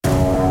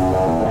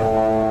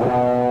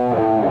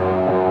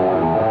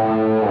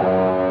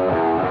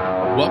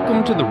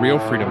Welcome to the Real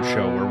Freedom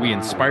Show, where we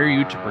inspire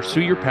you to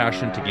pursue your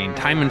passion to gain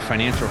time and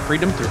financial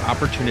freedom through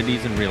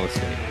opportunities in real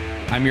estate.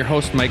 I'm your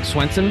host, Mike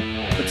Swenson.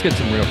 Let's get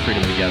some real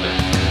freedom together.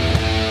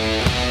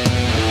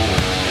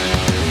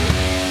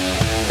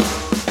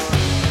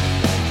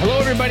 Hello,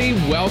 everybody.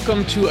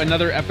 Welcome to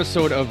another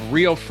episode of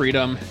Real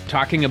Freedom,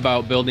 talking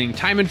about building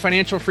time and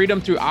financial freedom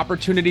through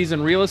opportunities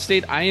in real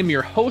estate. I am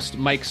your host,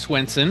 Mike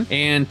Swenson,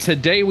 and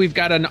today we've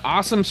got an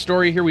awesome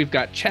story here. We've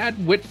got Chad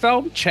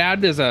Wittfeldt.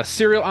 Chad is a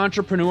serial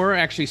entrepreneur,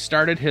 actually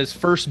started his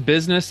first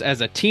business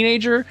as a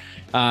teenager,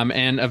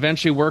 and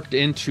eventually worked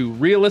into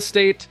real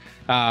estate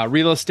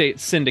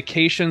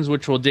syndications,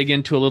 which we'll dig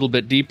into a little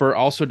bit deeper.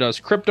 Also does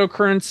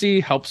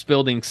cryptocurrency, helps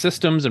building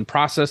systems and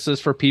processes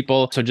for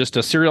people. So just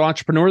a serial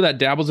entrepreneur that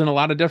dabbles in a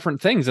lot of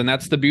different things. And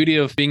that's the beauty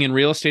of being in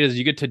real estate, is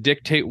you get to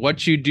dictate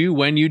what you do,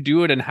 when you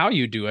do it, and how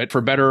you do it, for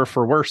better or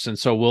for worse. And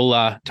so we'll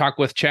talk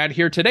with Chad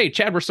here today.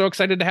 Chad, we're so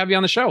excited to have you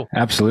on the show.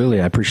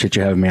 Absolutely. I appreciate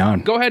you having me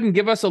on. Go ahead and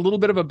give us a little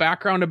bit of a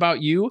background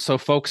about you so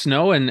folks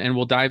know, and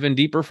we'll dive in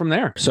deeper from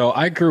there. So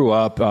I grew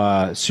up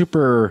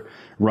super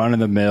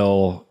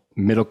run-of-the-mill,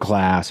 middle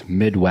class,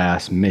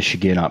 Midwest,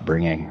 Michigan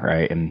upbringing,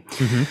 right? And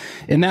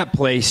in that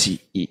place,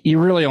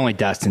 you're really only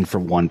destined for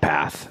one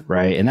path,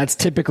 right? And that's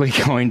typically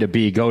going to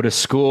be go to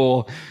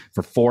school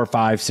for 4,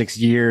 5, 6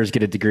 years,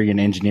 get a degree in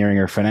engineering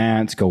or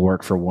finance, go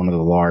work for one of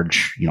the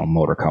large,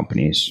 motor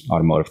companies,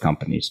 automotive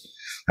companies.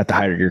 At the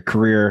height of your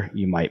career,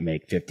 you might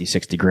make 50,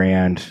 60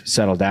 grand,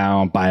 settle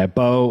down, buy a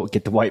boat,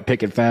 get the white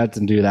picket fence,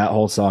 and do that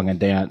whole song and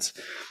dance.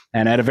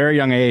 And at a very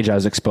young age, I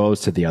was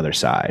exposed to the other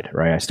side,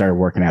 right? I started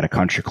working at a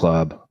country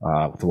club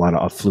with a lot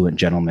of affluent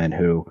gentlemen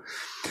who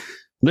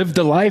lived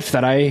a life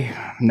that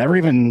I never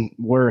even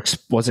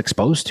was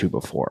exposed to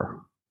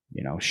before.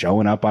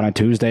 Showing up on a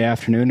Tuesday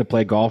afternoon to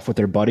play golf with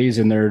their buddies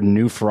in their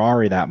new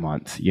Ferrari that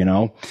month,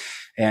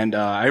 And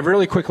I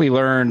really quickly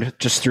learned,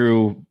 just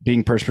through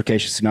being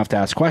perspicacious enough to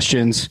ask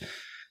questions,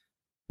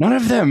 none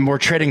of them were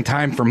trading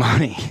time for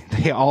money.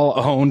 They all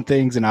owned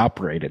things and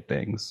operated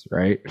things,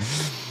 right?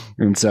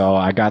 And so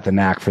I got the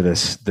knack for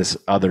this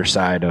other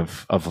side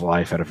of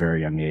life at a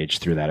very young age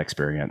through that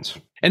experience.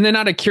 And then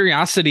out of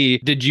curiosity,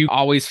 did you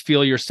always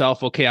feel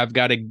yourself, okay, I've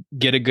got to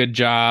get a good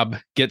job,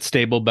 get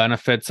stable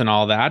benefits and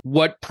all that?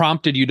 What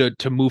prompted you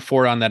to move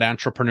forward on that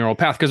entrepreneurial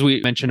path? Because we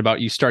mentioned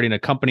about you starting a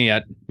company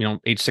at,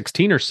 age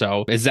 16 or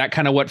so. Is that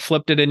kind of what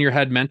flipped it in your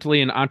head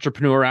mentally, an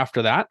entrepreneur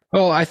after that?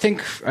 Well, I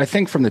think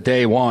from the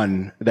day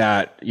one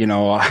that,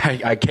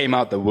 I came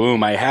out the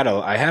womb, I had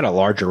a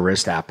larger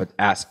risk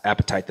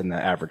appetite than the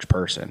average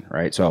person,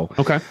 right? So,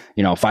 okay.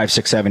 5,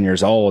 6, 7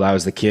 years old, I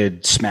was the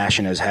kid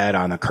smashing his head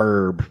on the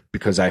curb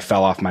because I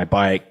fell off my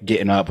bike,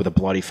 getting up with a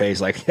bloody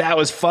face, like, that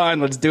was fun,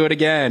 let's do it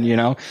again,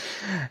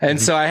 And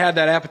so I had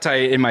that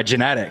appetite in my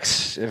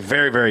genetics at a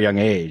very, very young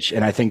age.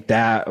 And I think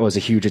that was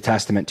a huge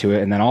testament to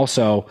it. And then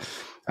also,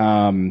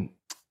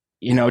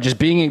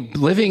 just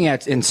living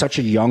in such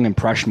a young,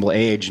 impressionable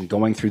age and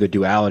going through the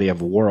duality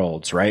of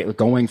worlds, right?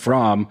 Going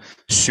from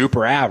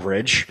super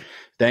average,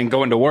 then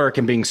going to work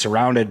and being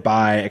surrounded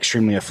by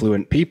extremely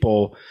affluent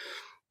people.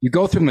 You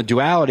go through the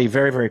duality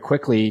very, very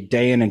quickly,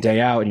 day in and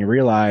day out, and you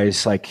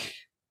realize,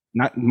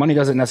 money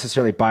doesn't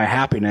necessarily buy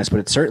happiness,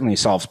 but it certainly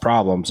solves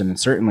problems, and it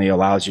certainly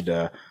allows you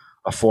to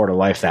afford a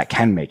life that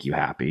can make you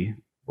happy,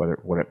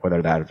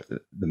 whether that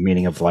the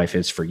meaning of life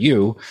is for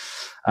you.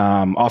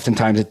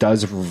 Oftentimes it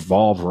does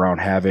revolve around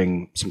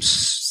having some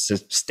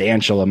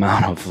substantial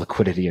amount of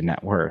liquidity and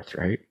net worth,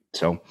 right?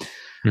 So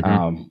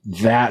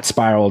that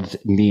spiraled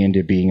me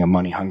into being a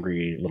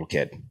money-hungry little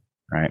kid,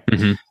 right?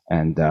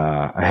 And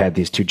I had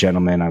these two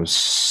gentlemen. I was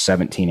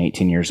 17,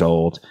 18 years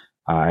old.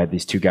 I had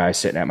these two guys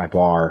sitting at my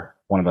bar.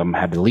 One of them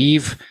had to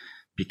leave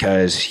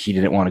because he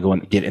didn't want to go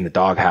and get in the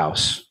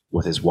doghouse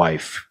with his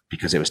wife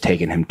because it was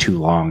taking him too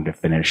long to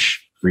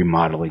finish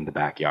remodeling the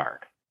backyard.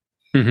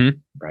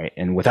 Right.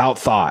 And without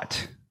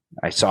thought,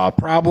 I saw a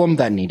problem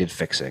that needed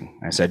fixing.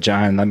 I said,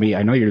 John,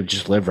 I know you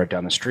just live right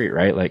down the street,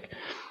 right? Let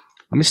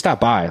me stop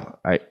by.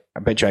 I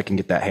bet you I can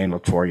get that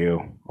handled for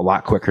you a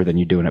lot quicker than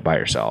you doing it by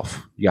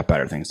yourself. You got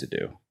better things to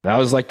do. That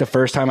was the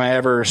first time I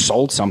ever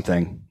sold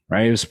something,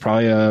 right? It was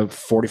probably a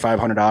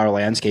 $4,500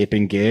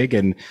 landscaping gig.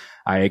 And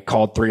I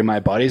called 3 of my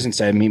buddies and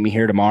said, meet me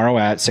here tomorrow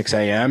at 6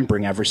 a.m.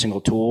 Bring every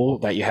single tool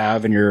that you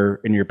have in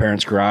your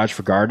parents' garage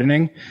for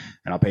gardening,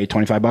 and I'll pay you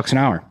 $25 an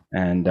hour.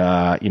 And,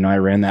 I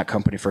ran that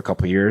company for a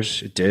couple of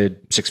years. It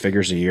did 6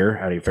 figures a year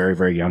at a very,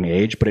 very young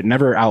age, but it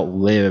never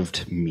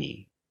outlived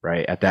me,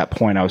 right? At that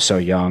point, I was so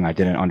young. I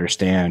didn't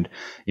understand,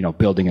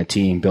 building a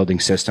team, building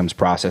systems,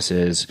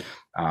 processes,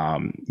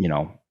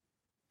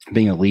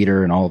 being a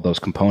leader and all of those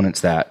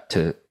components that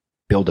to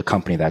build a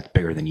company that's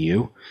bigger than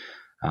you.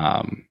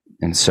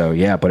 And so,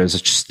 but it was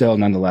still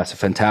nonetheless a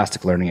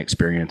fantastic learning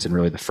experience and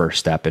really the first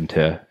step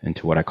into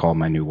what I call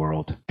my new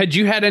world. Had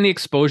you had any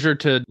exposure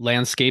to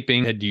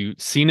landscaping? Had you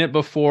seen it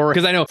before?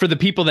 Because I know for the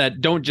people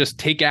that don't just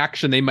take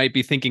action, they might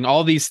be thinking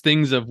all these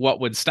things of what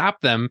would stop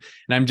them.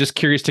 And I'm just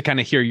curious to kind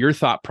of hear your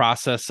thought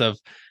process of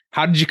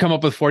how did you come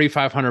up with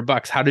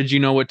 $4,500? How did you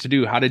know what to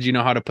do? How did you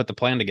know how to put the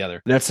plan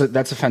together? That's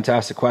a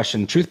fantastic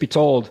question. Truth be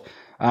told,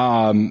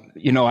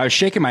 I was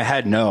shaking my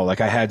head no,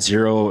 like I had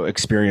zero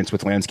experience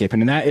with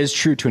landscaping, and that is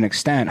true to an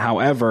extent.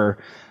 However,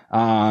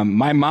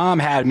 my mom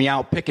had me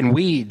out picking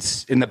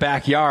weeds in the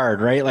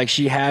backyard, right? Like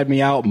she had me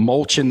out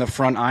mulching the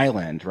front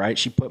island, right?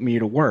 She put me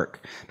to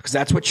work because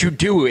that's what you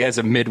do as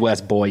a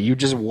Midwest boy. You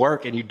just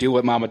work and you do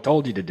what mama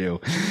told you to do,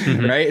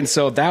 right? And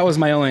so that was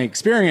my only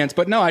experience.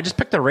 But no, I just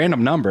picked a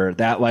random number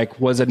that like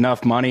was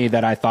enough money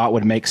that I thought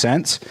would make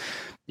sense.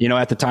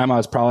 At the time I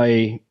was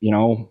probably,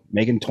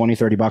 making 20,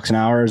 30 bucks an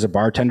hour as a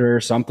bartender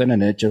or something.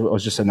 And it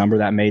was just a number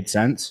that made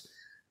sense.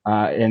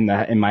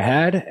 In my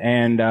head.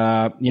 And,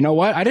 you know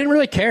what? I didn't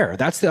really care.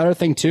 That's the other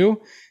thing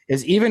too,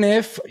 is even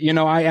if,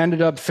 I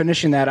ended up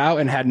finishing that out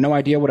and had no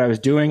idea what I was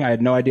doing. I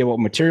had no idea what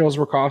materials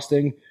were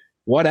costing,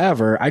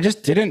 whatever. I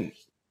just didn't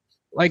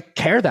like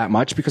care that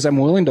much because I'm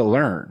willing to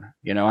learn,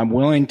 I'm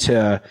willing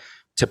to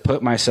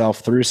put myself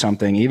through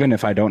something, even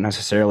if I don't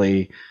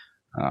necessarily,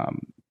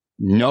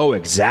 know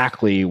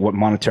exactly what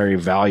monetary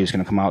value is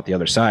going to come out the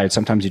other side.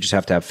 Sometimes you just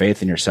have to have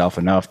faith in yourself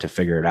enough to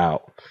figure it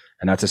out.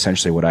 And that's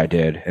essentially what I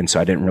did. And so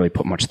I didn't really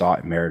put much thought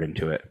and merit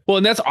into it. Well,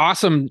 and that's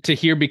awesome to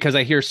hear because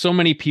I hear so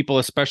many people,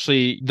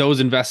 especially those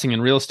investing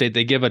in real estate,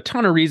 they give a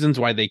ton of reasons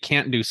why they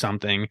can't do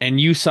something. And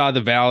you saw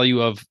the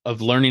value of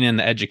learning in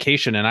the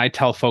education. And I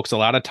tell folks a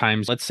lot of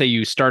times, let's say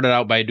you started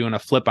out by doing a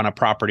flip on a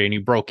property and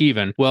you broke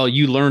even. Well,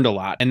 you learned a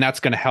lot and that's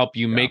going to help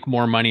you make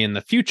more money in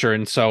the future.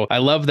 And so I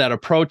love that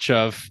approach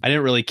of, I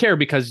didn't really care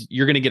because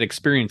you're going to get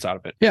experience out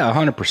of it. Yeah,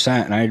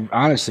 100%. And I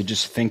honestly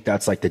just think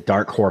that's like the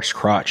dark horse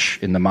crutch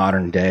in the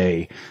modern day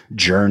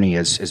journey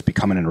is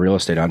becoming a real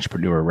estate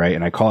entrepreneur, right?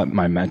 And I call it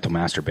my mental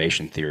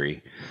masturbation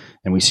theory.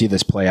 And we see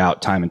this play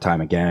out time and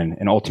time again.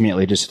 And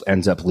ultimately it just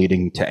ends up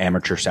leading to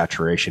amateur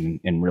saturation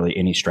in really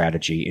any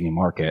strategy, any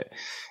market.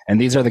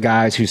 And these are the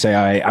guys who say,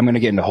 I'm going to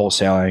get into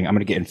wholesaling. I'm going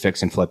to get in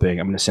fix and flipping.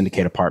 I'm going to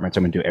syndicate apartments.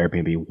 I'm going to do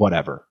Airbnb,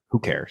 whatever.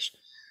 Who cares?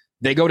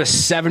 They go to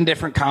 7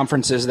 different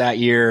conferences that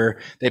year.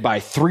 They buy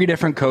 3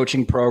 different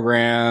coaching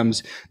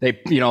programs. They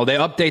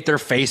update their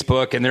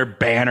Facebook and their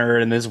banner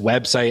and this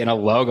website and a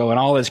logo and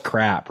all this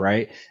crap,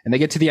 right? And they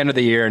get to the end of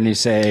the year and you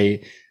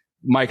say,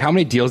 Mike, how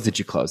many deals did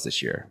you close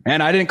this year?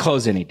 And I didn't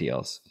close any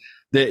deals.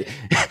 I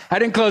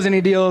didn't close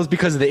any deals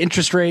because of the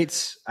interest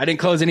rates. I didn't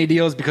close any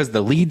deals because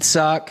the leads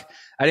suck.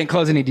 I didn't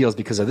close any deals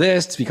because of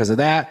this, because of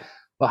that.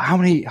 Well, how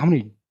many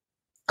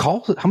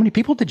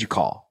people did you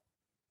call?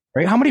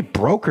 Right? How many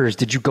brokers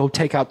did you go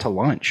take out to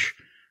lunch?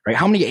 Right?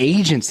 How many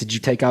agents did you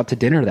take out to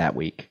dinner that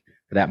week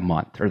or that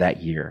month or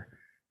that year?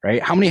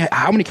 Right? How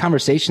many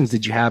conversations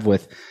did you have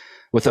with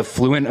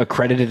affluent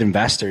accredited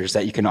investors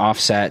that you can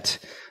offset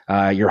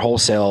your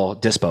wholesale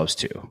dispos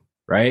to?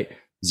 Right?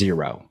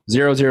 Zero.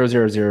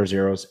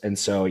 And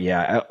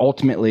so,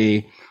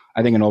 ultimately,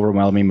 I think an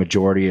overwhelming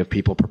majority of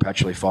people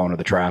perpetually fall into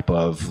the trap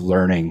of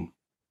learning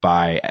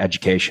by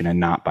education and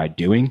not by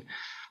doing.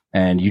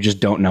 And you just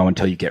don't know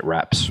until you get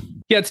reps.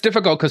 Yeah, it's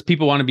difficult because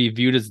people want to be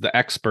viewed as the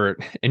expert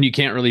and you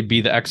can't really be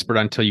the expert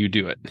until you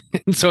do it.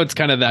 And so it's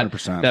kind of that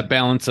 100%. That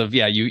balance of,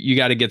 you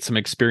got to get some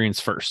experience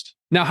first.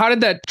 Now, how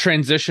did that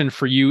transition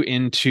for you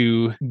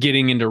into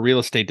getting into real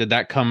estate? Did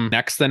that come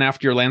next then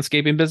after your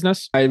landscaping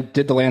business? I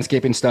did the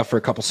landscaping stuff for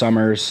a couple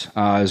summers. It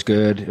was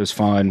good. It was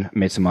fun.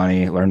 Made some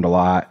money, learned a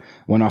lot.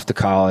 Went off to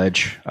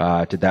college,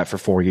 did that for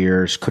 4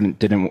 years.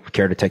 Didn't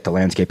care to take the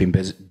landscaping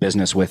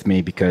business with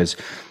me because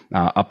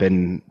up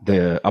in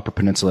the Upper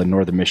Peninsula in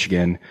northern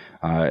Michigan,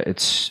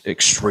 it's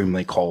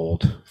extremely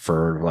cold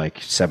for like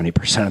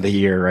 70% of the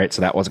year, right?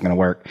 So that wasn't going to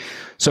work.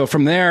 So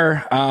from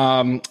there,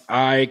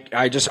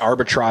 I just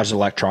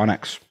arbitraged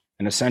electronics.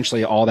 And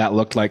essentially all that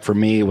looked like for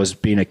me was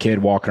being a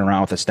kid walking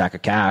around with a stack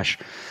of cash.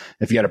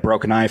 If you had a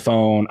broken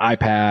iPhone,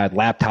 iPad,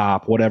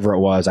 laptop, whatever it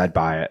was, I'd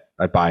buy it.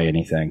 I'd buy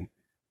anything.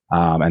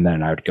 And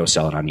then I would go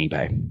sell it on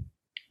eBay.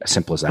 As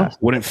simple as that.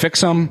 Wouldn't fix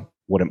them,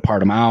 wouldn't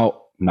part them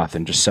out,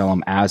 nothing. Just sell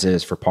them as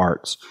is for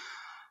parts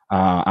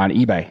on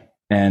eBay.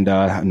 And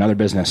another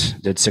business,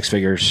 did 6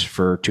 figures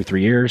for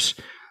 2-3 years.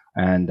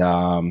 And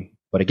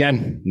but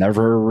again,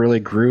 never really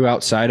grew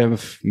outside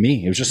of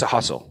me. It was just a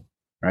hustle,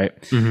 right?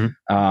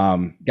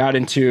 Mm-hmm. Got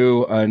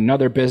into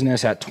another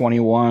business at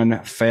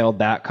 21, failed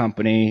that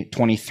company.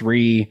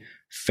 23,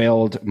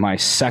 failed my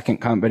second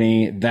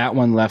company. That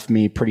one left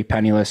me pretty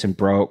penniless and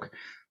broke.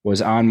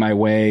 Was on my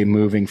way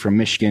moving from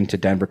Michigan to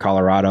Denver,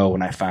 Colorado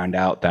when I found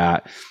out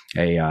that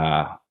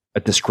a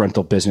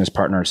disgruntled business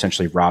partner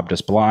essentially robbed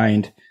us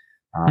blind.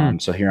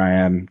 So here I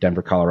am,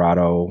 Denver,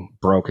 Colorado,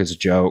 broke as a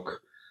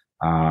joke,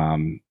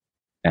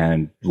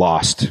 and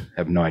lost.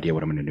 Have no idea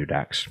what I'm going to do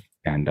next.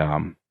 And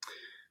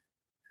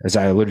as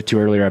I alluded to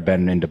earlier, I've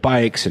been into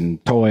bikes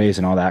and toys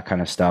and all that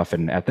kind of stuff.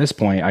 And at this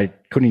point, I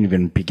couldn't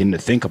even begin to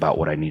think about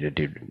what I needed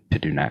to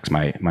do next.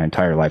 My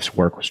entire life's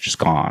work was just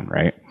gone,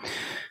 right?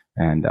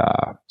 And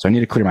so I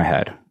need to clear my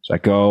head. So I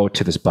go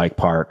to this bike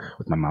park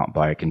with my mountain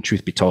bike. And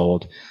truth be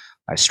told,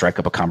 I strike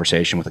up a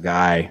conversation with a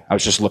guy. I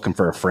was just looking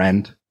for a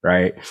friend,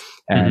 right?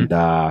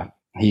 And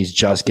he's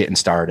just getting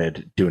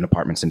started doing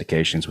apartment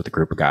syndications with a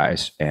group of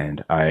guys.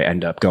 And I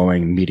end up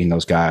going, meeting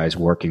those guys,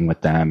 working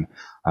with them,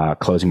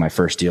 Closing my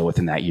first deal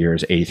within that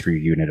year's 83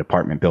 unit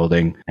apartment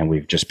building. And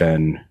we've just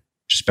been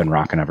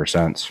rocking ever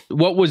since.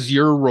 What was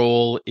your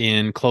role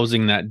in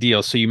closing that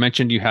deal? So you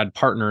mentioned you had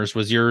partners.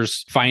 Was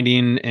yours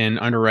finding and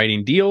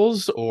underwriting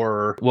deals,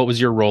 or what was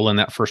your role in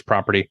that first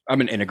property?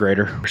 I'm an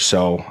integrator.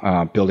 So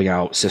building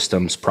out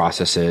systems,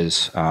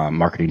 processes,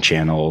 marketing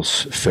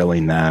channels,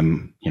 filling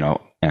them,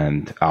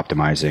 and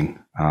optimizing.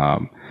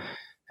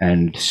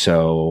 And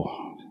so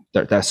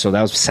that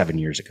was 7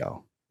 years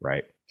ago,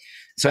 right?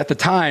 So at the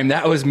time,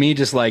 that was me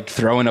just like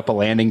throwing up a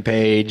landing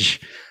page,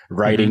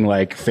 writing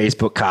like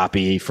Facebook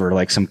copy for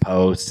like some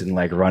posts and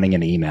like running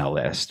an email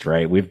list,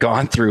 right? We've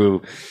gone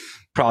through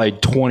probably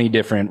 20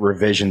 different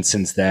revisions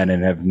since then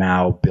and have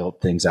now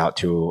built things out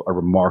to a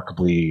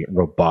remarkably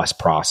robust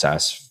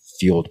process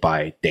fueled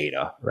by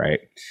data,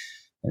 right?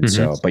 And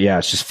so, but yeah,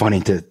 it's just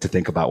funny to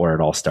think about where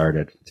it all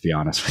started, to be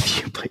honest with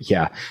you. But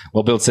yeah,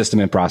 we'll build system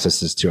and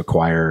processes to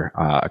acquire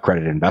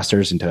accredited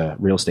investors into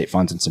real estate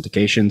funds and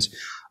syndications.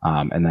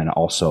 And then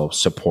also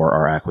support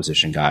our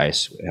acquisition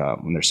guys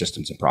in their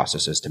systems and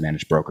processes to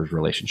manage brokers'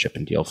 relationship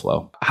and deal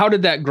flow. How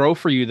did that grow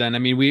for you then? I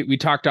mean, we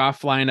talked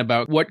offline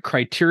about what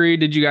criteria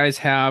did you guys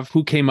have?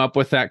 Who came up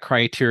with that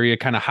criteria?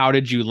 Kind of how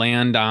did you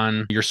land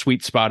on your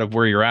sweet spot of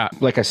where you're at?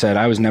 Like I said,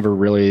 I was never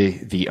really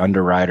the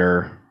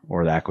underwriter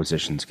or the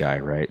acquisitions guy,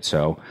 right?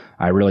 So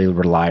I really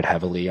relied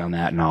heavily on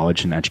that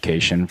knowledge and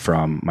education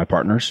from my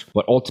partners.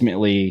 But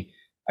ultimately,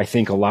 I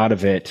think a lot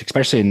of it,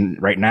 especially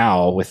right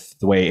now with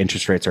the way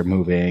interest rates are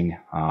moving,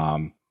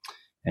 and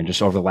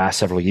just over the last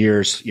several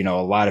years, a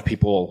lot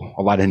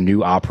of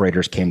new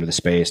operators came to the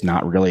space,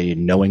 not really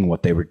knowing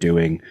what they were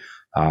doing,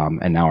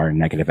 and now are in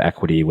negative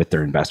equity with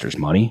their investors'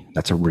 money.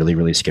 That's a really,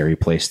 really scary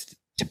place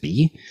to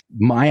be.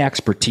 My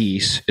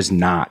expertise is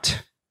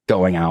not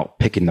going out,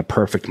 picking the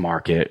perfect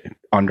market,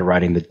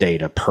 underwriting the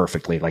data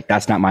perfectly. Like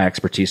that's not my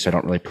expertise. So I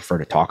don't really prefer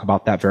to talk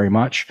about that very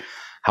much.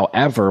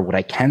 However, what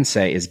I can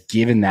say is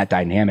given that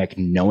dynamic,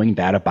 knowing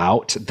that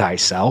about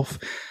thyself,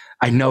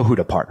 I know who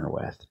to partner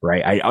with,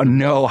 right? I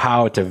know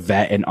how to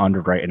vet and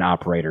underwrite an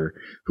operator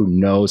who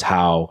knows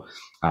how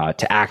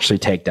to actually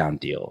take down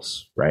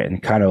deals, right?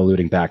 And kind of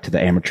alluding back to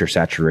the amateur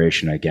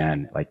saturation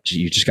again, like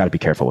you just got to be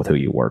careful with who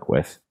you work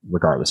with,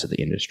 regardless of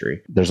the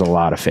industry. There's a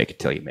lot of fake it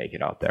till you make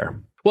it out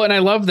there. Well, and I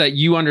love that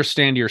you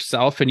understand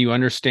yourself and you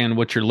understand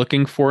what you're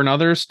looking for in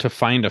others to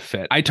find a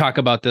fit. I talk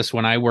about this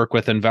when I work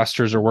with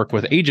investors or work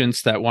with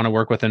agents that want to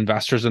work with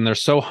investors, and they're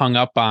so hung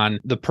up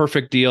on the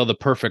perfect deal, the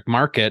perfect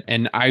market.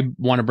 And I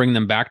want to bring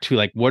them back to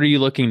like, what are you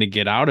looking to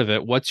get out of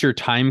it? What's your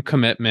time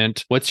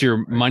commitment? What's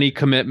your money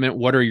commitment?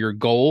 What are your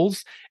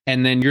goals?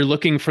 And then you're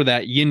looking for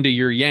that yin to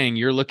your yang.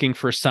 You're looking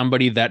for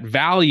somebody that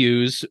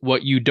values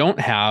what you don't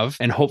have,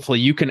 and hopefully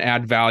you can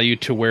add value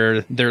to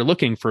where they're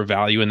looking for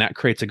value, and that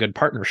creates a good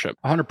partnership.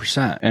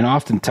 100%. And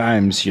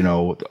oftentimes,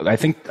 I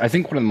think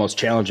one of the most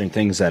challenging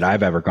things that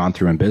I've ever gone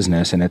through in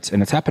business, and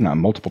it's happened on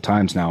multiple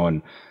times now,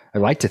 and I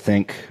like to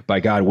think, by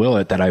God will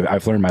it, that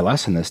I've learned my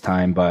lesson this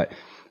time, but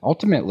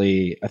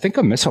ultimately, I think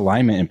a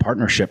misalignment in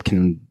partnership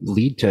can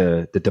lead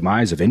to the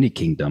demise of any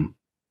kingdom.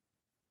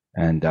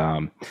 And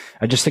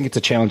I just think it's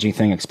a challenging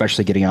thing,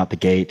 especially getting out the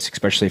gates,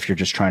 especially if you're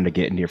just trying to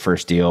get into your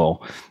first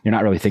deal. You're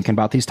not really thinking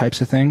about these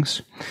types of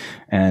things.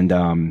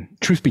 And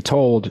truth be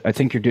told, I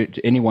think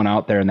anyone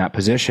out there in that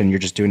position, you're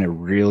just doing a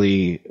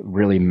really,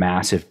 really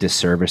massive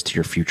disservice to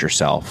your future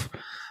self.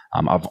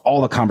 Of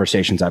all the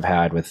conversations I've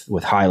had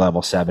with high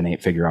level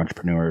 7-8 figure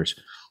entrepreneurs,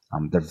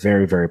 they're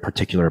very, very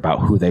particular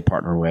about who they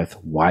partner with,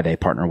 why they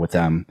partner with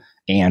them,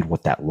 and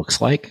what that looks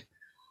like.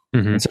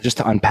 And so just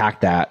to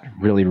unpack that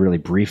really, really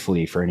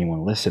briefly for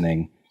anyone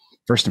listening,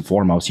 first and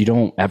foremost, you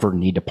don't ever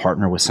need to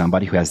partner with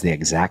somebody who has the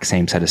exact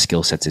same set of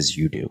skill sets as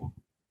you do.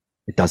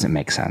 It doesn't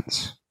make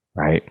sense,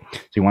 right? So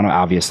you want to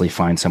obviously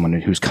find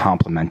someone who's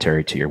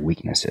complementary to your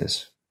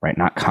weaknesses, right?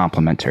 Not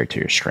complementary to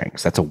your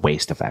strengths. That's a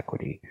waste of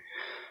equity.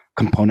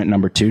 Component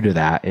number 2 to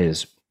that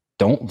is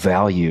don't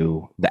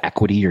value the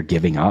equity you're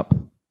giving up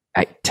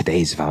at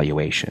today's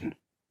valuation.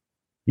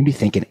 You'd be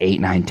thinking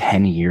 8, 9,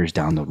 10 years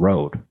down the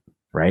road,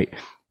 right?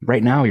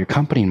 Right now, your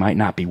company might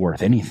not be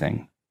worth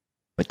anything,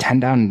 but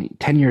 10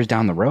 years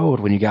down the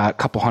road, when you got a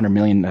couple $100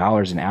 million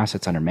in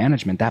assets under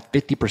management, that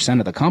 50%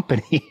 of the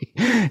company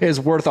is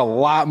worth a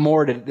lot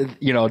more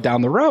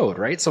down the road,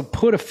 right? So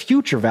put a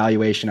future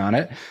valuation on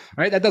it,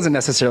 right? That doesn't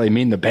necessarily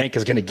mean the bank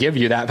is going to give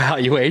you that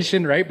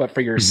valuation, right? But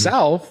for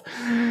yourself,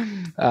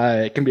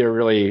 it can be a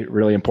really,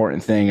 really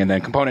important thing. And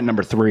then component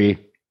number 3,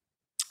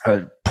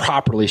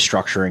 properly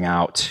structuring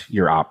out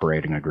your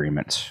operating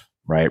agreements.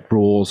 Right?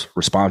 Rules,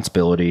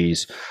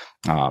 responsibilities,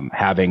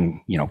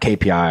 having,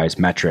 KPIs,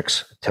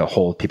 metrics to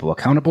hold people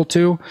accountable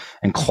to,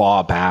 and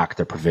claw back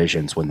their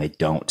provisions when they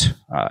don't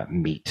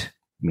meet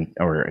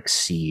or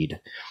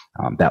exceed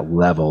that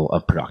level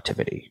of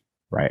productivity.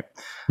 Right?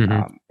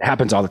 It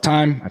happens all the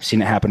time. I've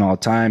seen it happen all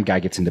the time.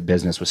 Guy gets into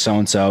business with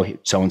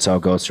so-and-so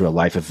goes through a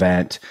life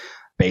event,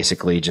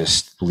 basically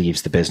just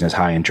leaves the business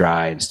high and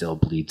dry and still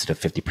bleeds to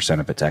 50%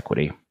 of its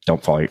equity.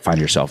 don't find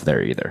yourself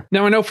there either.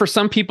 Now, I know for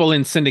some people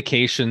in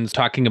syndications,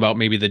 talking about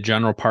maybe the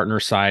general partner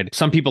side,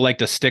 some people like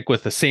to stick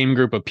with the same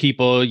group of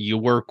people. You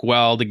work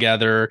well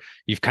together.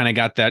 You've kind of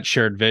got that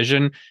shared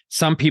vision.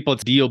 Some people,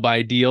 it's deal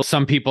by deal.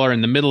 Some people are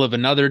in the middle of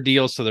another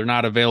deal, so they're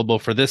not available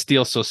for this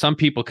deal. So some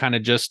people kind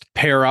of just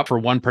pair up for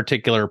one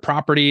particular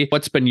property.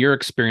 What's been your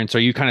experience?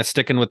 Are you kind of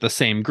sticking with the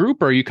same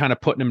group, or are you kind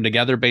of putting them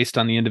together based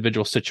on the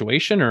individual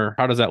situation, or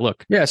how does that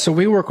look? Yeah, so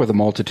we work with a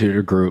multitude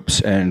of groups,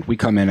 and we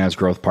come in as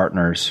growth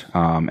partners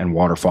and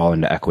waterfall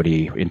into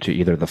equity into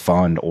either the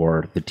fund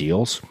or the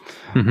deals.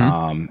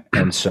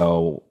 And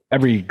so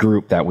every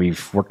group that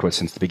we've worked with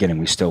since the beginning,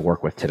 we still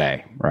work with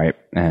today, right?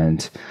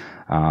 And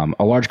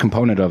a large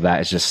component of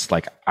that is just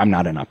like, I'm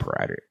not an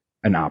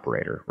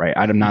operator, right?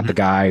 I'm not the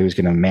guy who's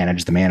going to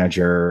manage the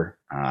manager.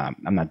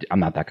 I'm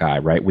not that guy,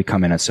 right? We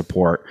come in as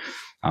support.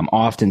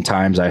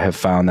 Oftentimes I have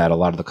found that a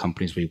lot of the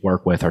companies we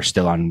work with are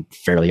still on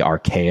fairly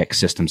archaic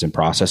systems and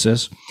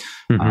processes.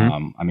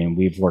 I mean,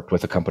 we've worked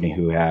with a company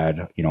who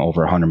had,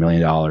 over $100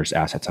 million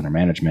assets under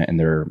management, and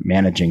they're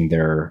managing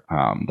their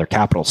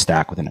capital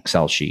stack with an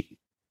Excel sheet,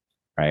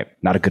 right?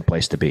 Not a good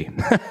place to be.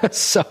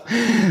 So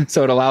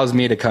it allows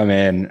me to come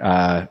in,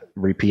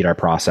 repeat our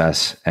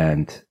process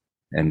and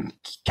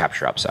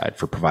capture upside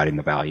for providing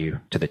the value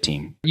to the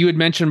team. You had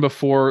mentioned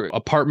before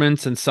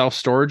apartments and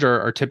self-storage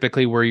are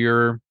typically where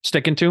you're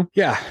sticking to?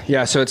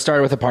 Yeah. So it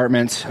started with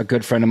apartments. A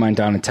good friend of mine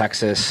down in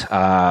Texas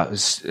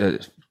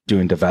was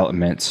doing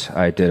development.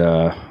 I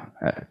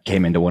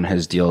came into one of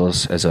his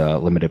deals as a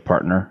limited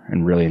partner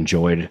and really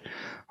enjoyed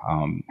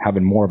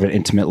having more of an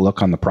intimate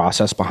look on the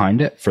process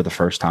behind it for the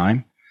first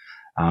time.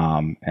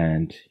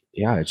 And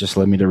yeah, it just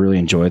led me to really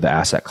enjoy the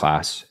asset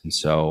class. And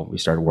so we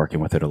started working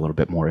with it a little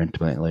bit more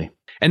intimately.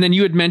 And then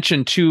you had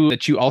mentioned too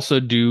that you also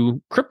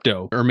do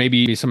crypto, or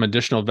maybe some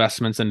additional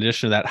investments in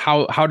addition to that.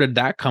 How did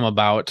that come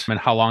about, and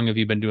how long have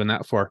you been doing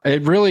that for?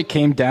 It really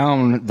came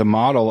down the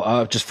model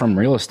of just from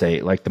real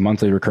estate, like the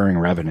monthly recurring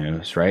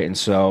revenues, right? And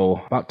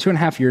so about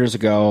 2.5 years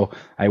ago,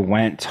 I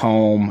went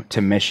home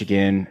to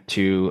Michigan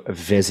to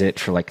visit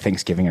for like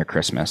Thanksgiving or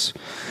Christmas.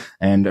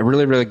 And a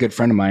really, really good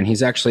friend of mine,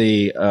 he's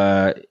actually,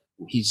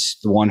 he's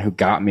the one who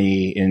got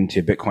me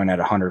into Bitcoin at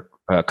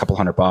a couple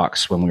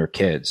 $100 when we were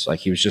kids.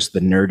 Like, he was just the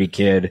nerdy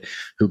kid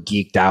who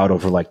geeked out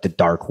over like the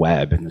dark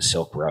web and the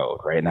Silk Road,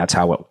 right? And that's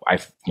how I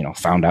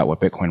found out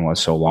what Bitcoin was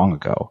so long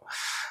ago.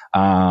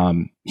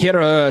 He had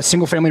a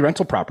single family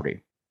rental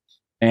property,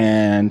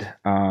 and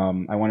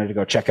I wanted to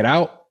go check it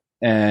out.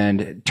 And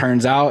it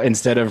turns out,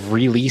 instead of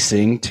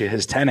releasing to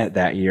his tenant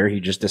that year, he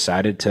just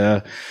decided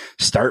to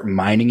start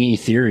mining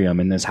Ethereum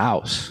in this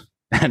house.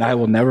 And I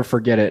will never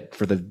forget it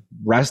for the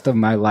rest of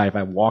my life.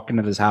 I walk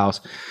into this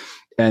house,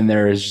 and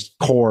there's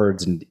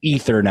cords and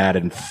Ethernet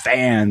and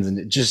fans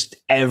and just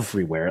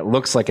everywhere. It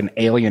looks like an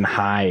alien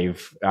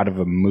hive out of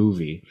a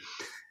movie.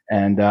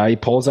 And he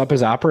pulls up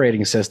his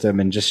operating system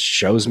and just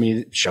shows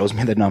me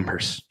the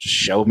numbers, just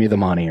showed me the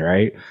money,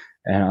 right?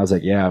 And I was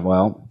like, yeah,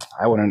 well,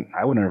 I wouldn't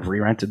have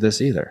re-rented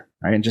this either,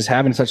 right? And just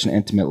having such an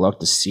intimate look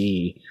to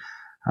see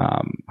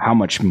how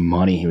much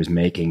money he was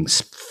making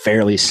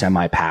fairly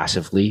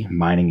semi-passively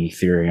mining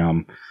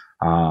Ethereum,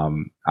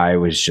 I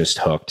was just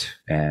hooked.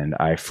 And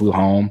I flew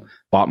home,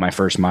 bought my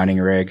first mining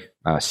rig,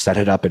 set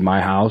it up in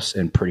my house,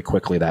 and pretty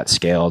quickly that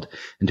scaled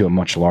into a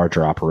much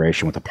larger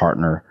operation with a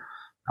partner.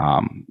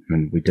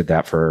 And we did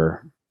that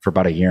for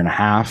about 1.5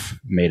 years,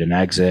 made an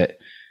exit,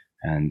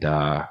 and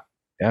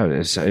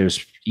it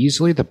was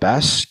easily the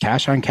best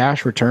cash on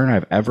cash return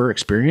I've ever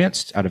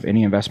experienced out of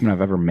any investment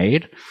I've ever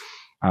made.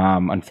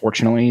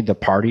 Unfortunately, the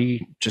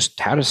party just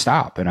had to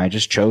stop, and I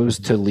just chose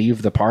to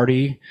leave the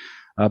party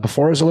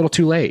before it was a little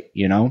too late,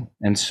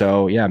 And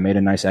so, yeah, made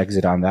a nice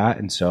exit on that.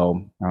 And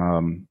so,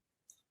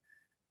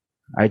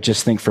 I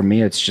just think for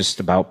me, it's just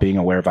about being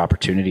aware of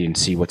opportunity and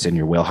see what's in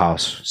your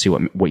wheelhouse, see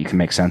what you can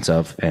make sense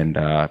of, and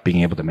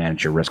being able to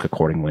manage your risk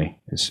accordingly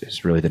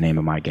is really the name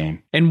of my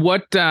game. And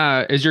what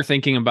is your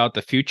thinking about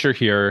the future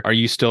here? Are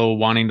you still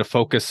wanting to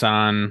focus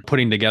on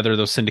putting together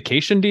those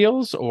syndication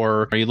deals,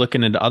 or are you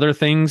looking into other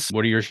things?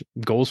 What are your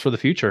goals for the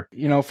future?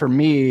 For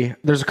me,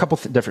 there's a couple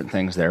different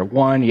things there.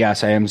 One,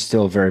 yes, I am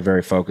still very,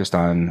 very focused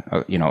on,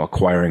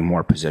 acquiring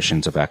more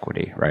positions of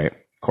equity, right?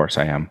 Of course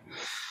I am.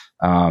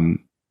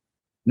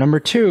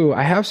 Number two,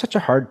 I have such a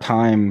hard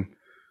time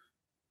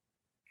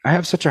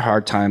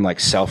like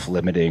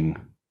self-limiting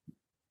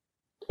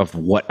of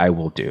what I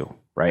will do,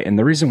 right? And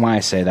the reason why I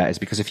say that is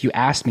because if you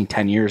asked me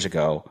 10 years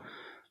ago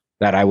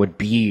that I would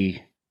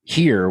be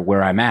here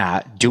where I'm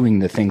at doing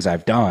the things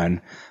I've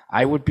done,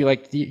 I would be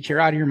like, you're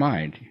out of your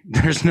mind.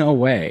 There's no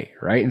way,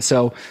 right? And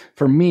so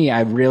for me, I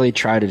really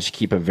try to just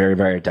keep a very,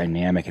 very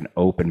dynamic and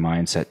open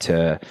mindset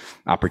to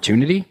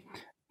opportunity.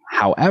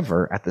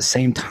 However, at the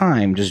same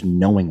time, just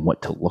knowing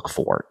what to look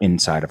for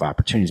inside of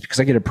opportunities, because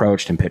I get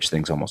approached and pitch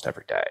things almost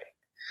every day.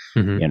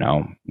 you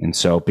know? And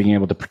so being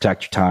able to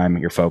protect your time,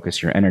 your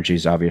focus, your energy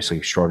is obviously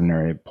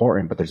extraordinarily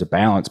important, but there's a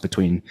balance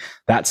between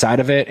that side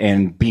of it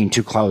and being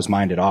too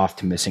close-minded off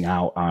to missing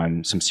out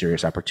on some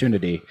serious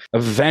opportunity.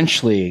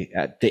 Eventually,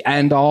 at the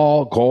end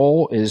all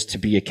goal is to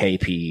be a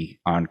KP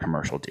on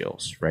commercial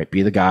deals, right?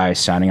 Be the guy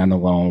signing on the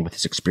loan with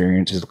his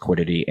experience, his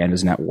liquidity, and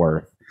his net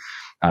worth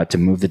to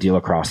move the deal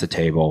across the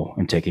table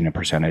and taking a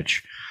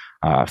percentage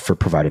for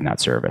providing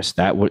that service.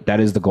 That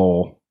is the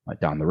goal.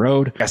 Down the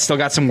road. I still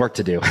got some work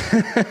to do.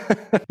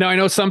 Now, I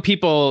know some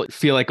people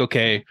feel like,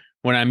 okay,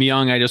 when I'm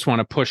young, I just want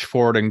to push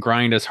forward and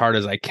grind as hard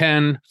as I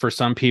can. For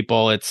some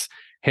people, it's,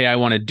 hey, I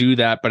want to do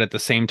that, but at the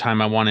same time,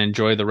 I want to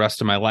enjoy the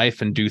rest of my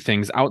life and do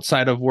things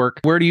outside of work.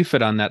 Where do you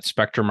fit on that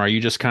spectrum? Are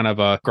you just kind of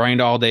a grind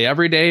all day,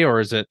 every day,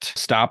 or is it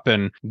stop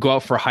and go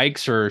out for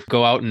hikes or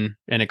go out and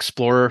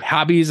explore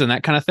hobbies and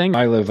that kind of thing?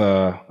 I live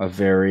a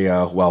very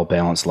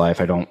well-balanced life.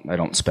 I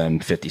don't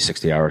spend 50,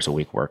 60 hours a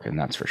week working,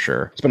 that's for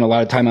sure. Spend a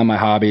lot of time on my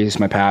hobbies,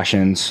 my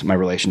passions, my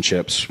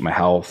relationships, my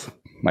health,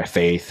 my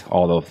faith,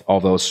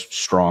 all those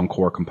strong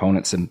core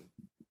components, and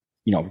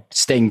you know,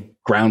 staying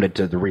grounded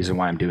to the reason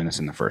why I'm doing this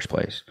in the first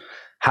place.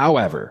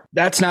 However,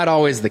 that's not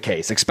always the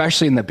case,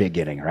 especially in the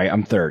beginning, right?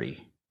 I'm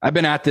 30. I've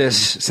been at this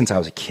since I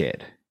was a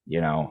kid,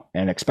 you know,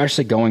 and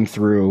especially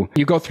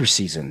you go through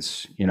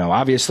seasons, you know,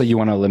 obviously you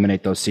want to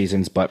eliminate those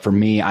seasons, but for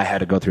me, I had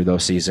to go through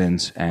those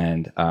seasons,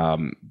 and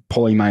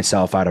pulling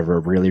myself out of a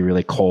really,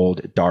 really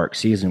cold, dark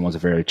season was a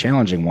very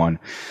challenging one.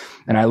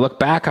 And I look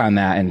back on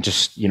that and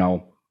just, you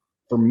know,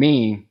 for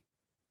me,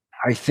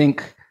 I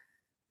think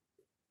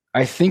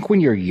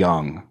when you're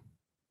young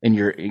and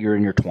you're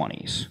in your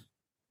 20s,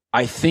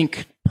 I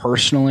think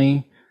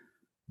personally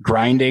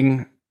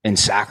grinding and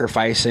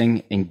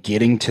sacrificing and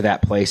getting to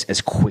that place as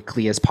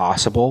quickly as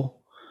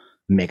possible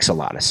makes a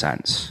lot of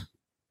sense,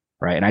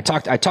 right? And I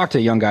talk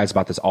to young guys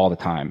about this all the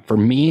time. For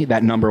me,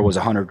 that number was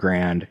 100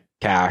 grand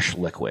cash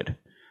liquid,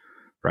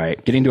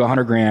 right? Getting to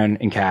 100 grand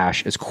in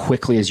cash as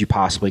quickly as you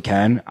possibly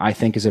can, I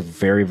think is a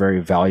very,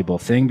 very valuable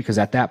thing, because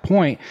at that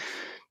point,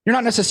 you're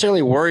not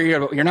necessarily worried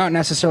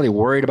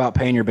about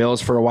paying your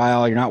bills for a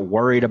while. You're not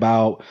worried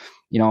about,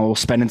 you know,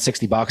 spending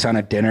 $60 on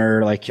a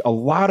dinner. Like, a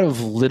lot of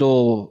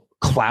little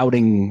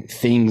clouding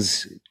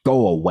things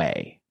go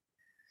away,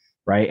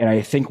 right? And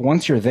I think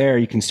once you're there,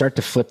 you can start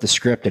to flip the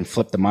script and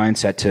flip the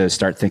mindset to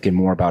start thinking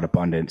more about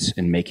abundance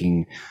and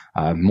making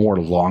more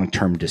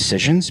long-term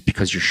decisions,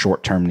 because your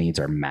short-term needs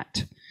are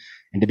met.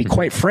 And to be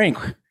quite frank,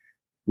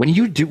 when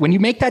you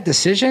make that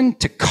decision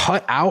to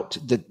cut out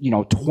the, you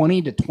know,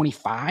 20 to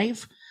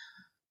 25,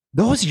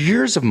 those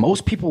years of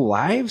most people's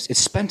lives, it's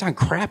spent on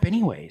crap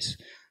anyways.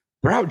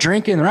 They're out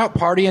drinking, they're out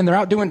partying, they're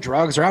out doing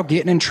drugs, they're out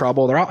getting in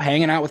trouble, they're out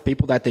hanging out with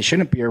people that they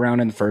shouldn't be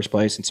around in the first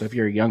place. And so if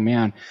you're a young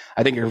man,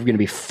 I think you're going to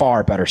be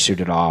far better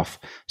suited off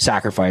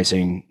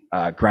sacrificing,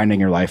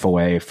 grinding your life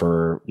away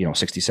for, you know,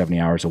 60, 70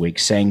 hours a week,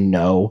 saying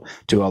no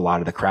to a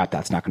lot of the crap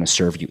that's not going to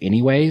serve you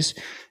anyways.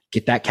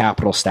 Get that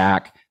capital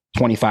stack,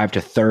 25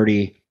 to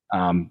 30,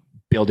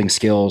 building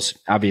skills.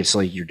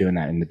 Obviously, you're doing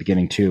that in the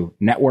beginning too.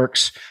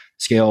 Networks,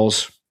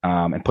 skills,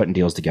 and putting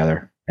deals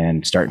together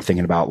and starting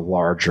thinking about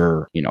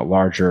larger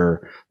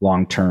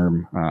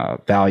long-term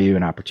value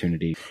and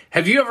opportunity.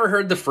 Have you ever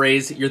heard the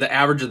phrase, you're the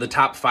average of the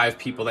top 5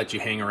 people that you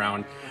hang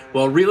around?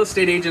 Well, real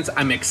estate agents,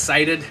 I'm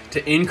excited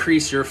to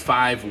increase your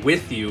 5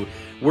 with you.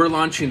 We're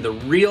launching the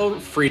Real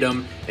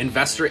Freedom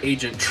Investor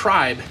Agent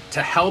Tribe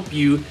to help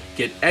you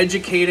get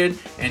educated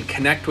and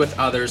connect with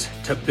others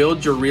to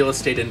build your real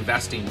estate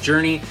investing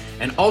journey,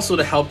 and also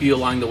to help you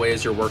along the way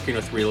as you're working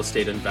with real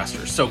estate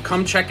investors. So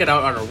come check it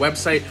out on our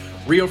website,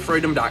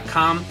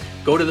 realfreedom.com.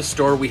 Go to the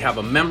store. We have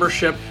a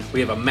membership,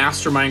 we have a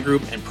mastermind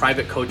group, and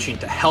private coaching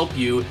to help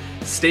you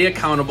stay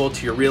accountable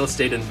to your real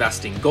estate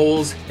investing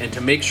goals and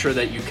to make sure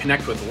that you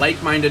connect with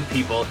like-minded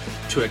people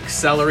to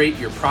accelerate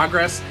your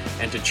progress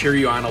and to cheer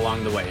you on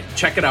along the way.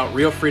 Check it out,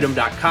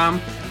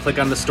 realfreedom.com. Click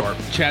on the store.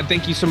 Chad,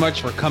 thank you so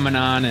much for coming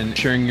on and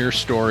sharing your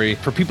story.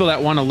 For people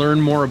that want to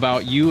learn more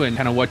about you and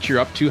kind of what you're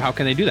up to, how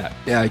can they do that?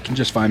 Yeah, you can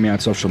just find me on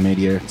social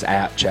media. It's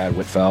at Chad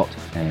Wittfeldt,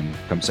 and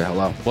come say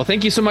hello. Well,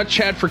 thank you so much,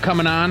 Chad, for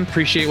coming on.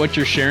 Appreciate what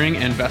you're sharing,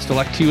 and best of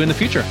luck to you in the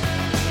future.